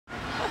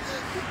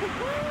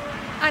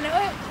I know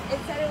it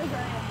said it was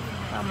running.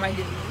 Oh my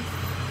goodness.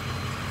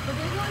 But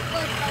this one's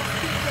like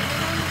cute, but this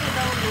one's like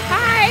a little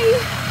Hi.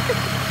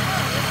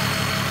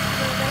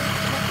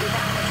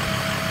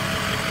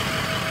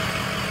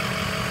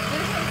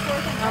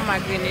 Oh my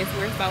goodness,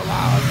 we're so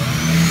lost.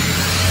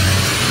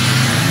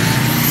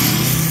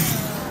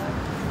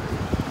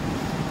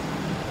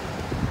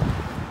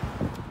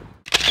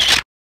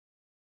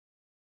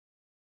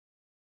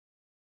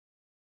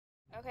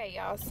 Okay,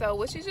 y'all, so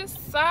what you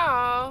just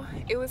saw,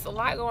 it was a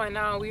lot going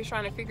on. We were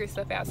trying to figure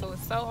stuff out, so it was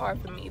so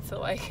hard for me to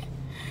like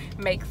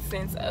make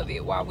sense of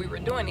it while we were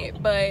doing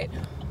it. But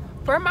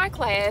for my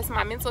class,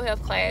 my mental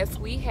health class,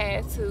 we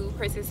had to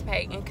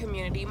participate in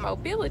community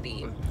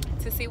mobility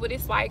to see what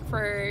it's like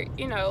for,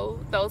 you know,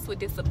 those with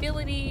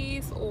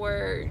disabilities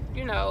or,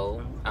 you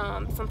know,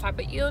 some type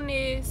of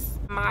illness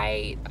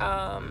might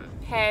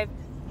have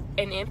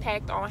an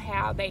impact on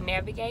how they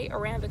navigate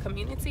around the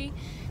community.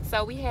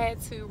 So we had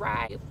to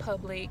ride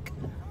public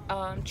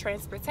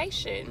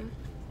transportation,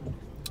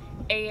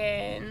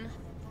 and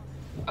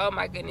oh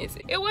my goodness,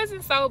 it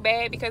wasn't so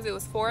bad because it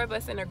was 4 of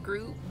us in a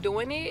group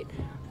doing it,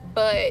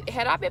 but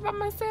had I been by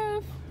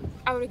myself,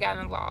 I would have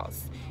gotten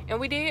lost. And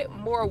we did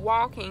more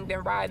walking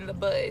than riding the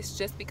bus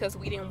just because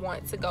we didn't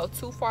want to go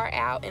too far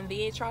out and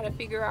then try to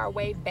figure our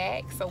way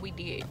back. So we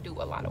did do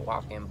a lot of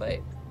walking.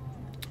 But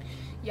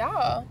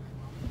y'all,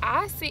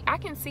 I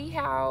can see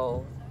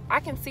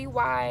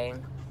why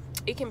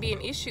it can be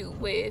an issue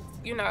with,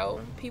 you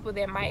know, people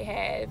that might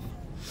have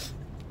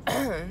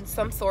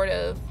some sort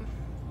of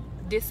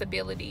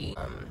disability,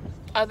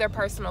 other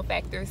personal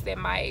factors that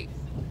might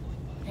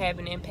have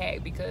an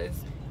impact, because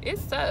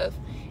it's tough.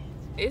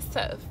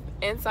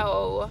 And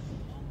so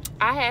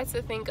I had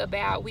to think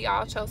about, we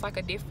all chose like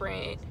a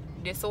different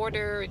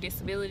disorder,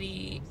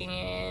 disability,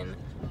 and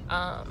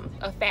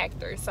a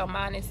factor. So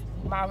mine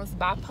was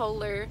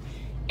bipolar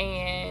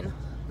and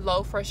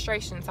low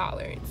frustration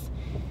tolerance.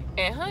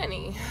 And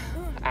honey,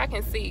 I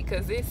can see,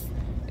 because it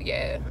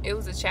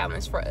was a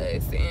challenge for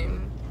us.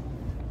 And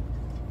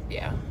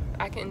yeah,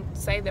 I can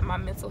say that my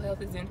mental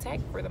health is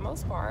intact for the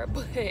most part,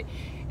 but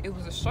it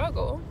was a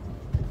struggle.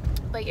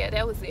 But yeah,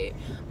 that was it.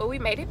 But we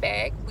made it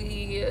back.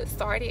 We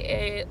started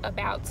at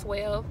about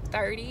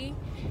 12:30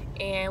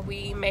 and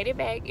we made it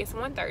back. It's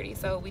 1:30,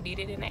 so we did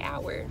it in an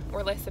hour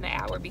or less than an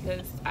hour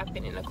because I've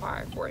been in the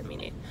car for a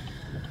minute.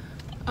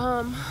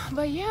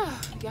 But yeah,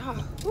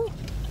 y'all,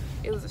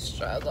 it was a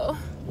struggle.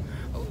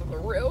 It was a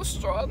real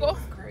struggle.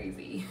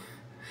 Crazy.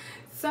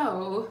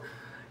 So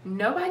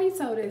nobody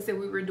told us that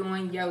we were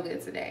doing yoga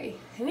today,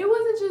 and it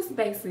wasn't just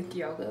basic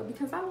yoga,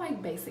 because I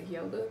like basic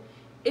yoga.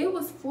 It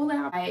was full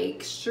out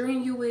like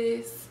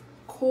strenuous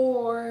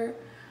core,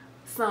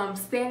 some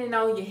standing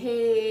on your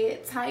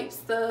head type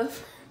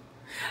stuff.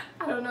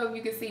 I don't know if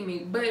you can see me,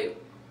 but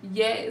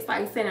yeah, it's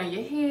like standing on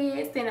your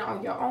head, standing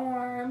on your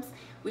arms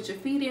with your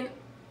feet in.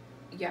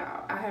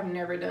 Y'all, I have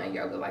never done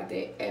yoga like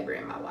that ever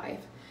in my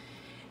life.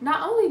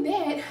 Not only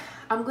that,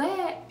 I'm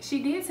glad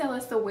she did tell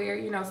us to wear,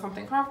 you know,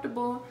 something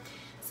comfortable.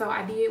 So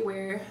I did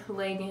wear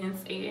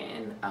leggings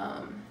and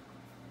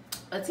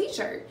a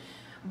t-shirt.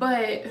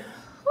 But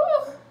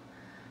whew,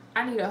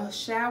 I need a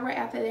shower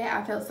after that.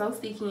 I felt so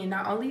sticky. And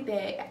not only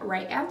that,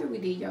 right after we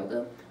did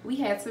yoga, we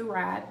had to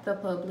ride the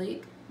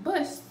public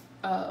bus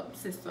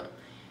system.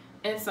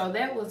 And so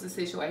that was a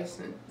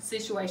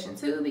situation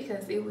too,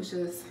 because it was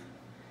just,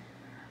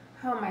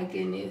 oh my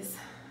goodness,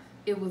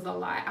 it was a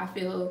lot. I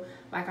feel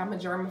like I'm a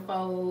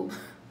germaphobe.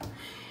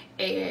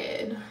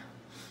 And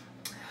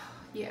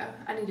yeah,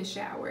 I need a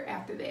shower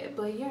after that.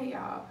 But yeah,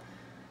 y'all,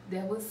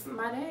 that was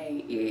my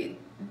day.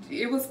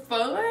 It was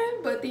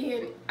fun, but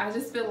then I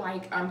just feel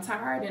like I'm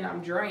tired and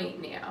I'm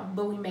drained now.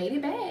 But we made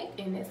it back,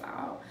 and that's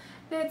all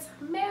that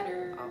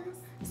matters.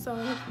 So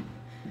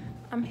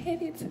I'm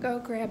headed to go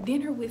grab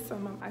dinner with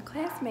some of my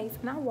classmates,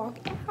 and I walk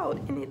out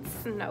and it's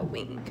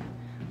snowing,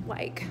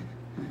 like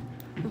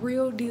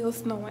real deal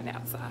snowing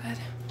outside.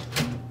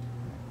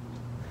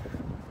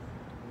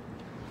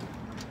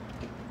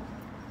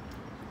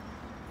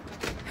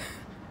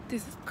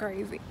 This is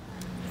crazy.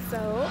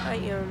 So I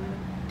am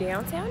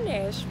downtown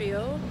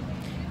Nashville,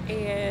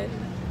 and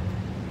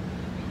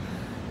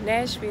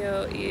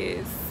Nashville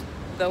is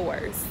the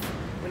worst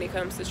when it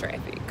comes to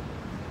traffic.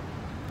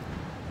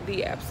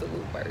 The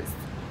absolute worst.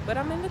 But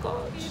I'm in the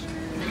car. Ooh,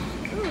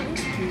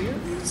 it's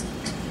cute.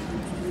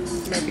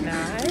 Maybe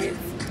nice.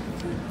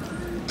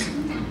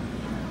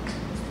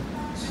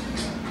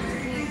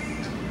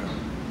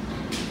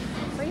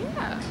 But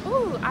yeah.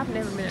 Ooh, I've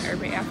never been in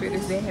Urban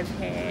Outfitters that have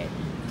had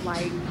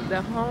like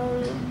the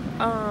home,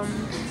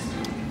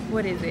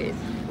 what is it?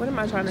 What am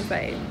I trying to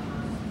say?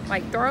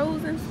 Like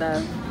throws and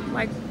stuff,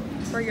 like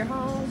for your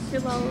home,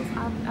 pillows.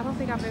 I don't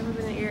think I've ever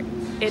been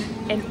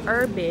in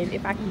Urban,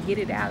 if I can get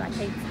it out, I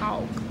can't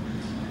talk,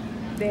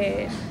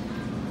 that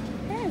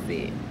has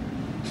it.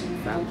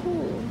 So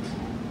cool.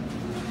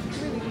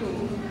 Really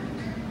cool.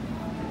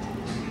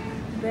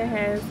 That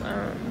has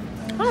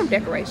home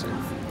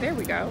decorations. There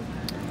we go.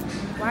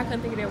 Well, I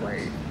couldn't think of that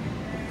word.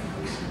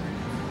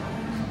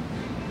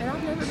 And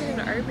I've never been in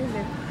an Urban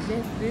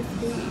that's this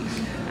big.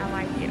 I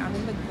like it. I'm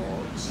in the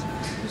gulch,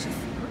 which is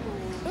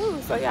cool.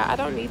 Ooh, so yeah, I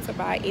don't need to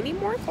buy any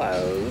more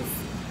clothes.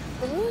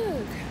 But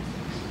look,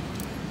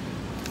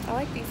 I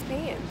like these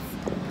pants.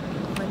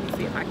 Let me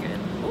see if I can.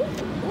 Ooh,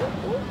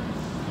 ooh, ooh.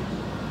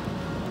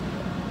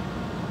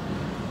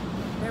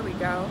 There we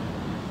go.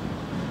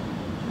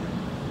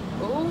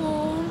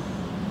 Ooh.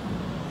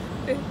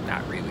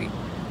 Not really.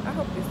 I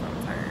hope this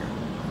don't turn.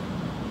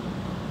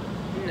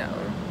 No.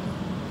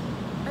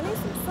 I need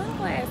some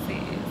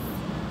sunglasses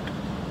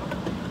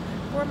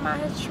for my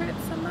trip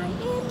to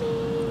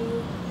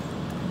Miami.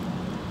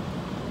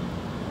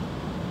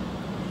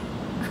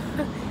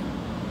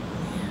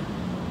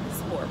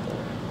 It's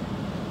horrible.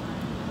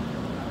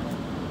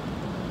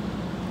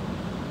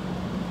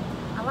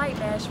 I like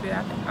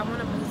Nashville. I want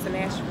to move to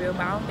Nashville,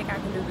 but I don't think I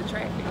can do the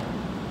traffic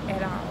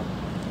at all.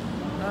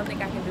 I don't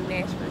think I can do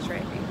Nashville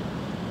traffic.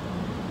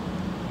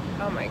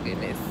 Oh my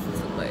goodness,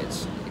 too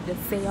much. The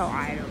sale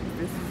items.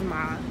 This is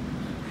my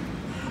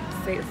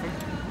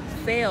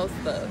sale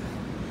stuff.